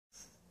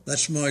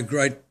That's my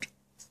great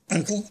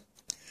uncle,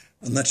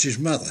 and that's his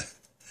mother,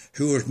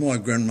 who was my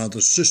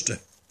grandmother's sister.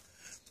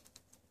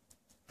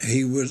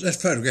 That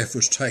photograph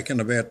was taken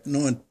about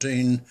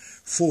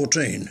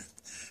 1914,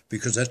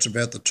 because that's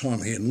about the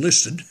time he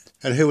enlisted.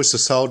 And who was the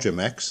soldier,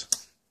 Max?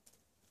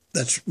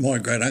 That's my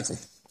great uncle.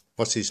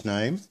 What's his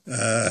name?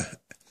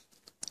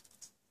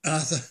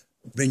 Arthur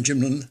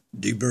Benjamin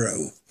De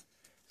Browghe.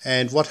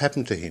 And what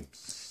happened to him?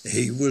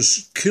 He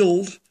was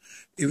killed.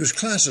 He was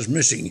classed as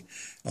missing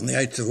on the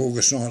 8th of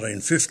August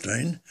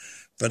 1915,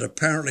 but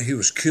apparently he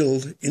was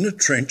killed in a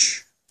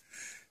trench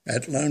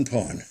at Lone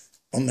Pine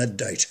on that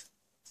date.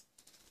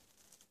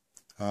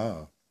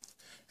 Oh.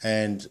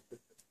 And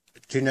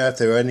do you know if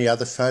there are any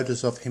other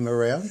photos of him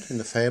around in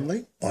the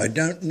family? I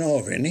don't know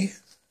of any.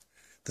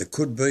 There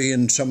could be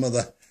in some of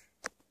the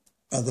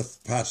other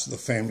parts of the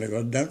family, but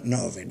I don't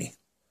know of any.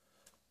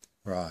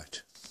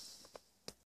 Right.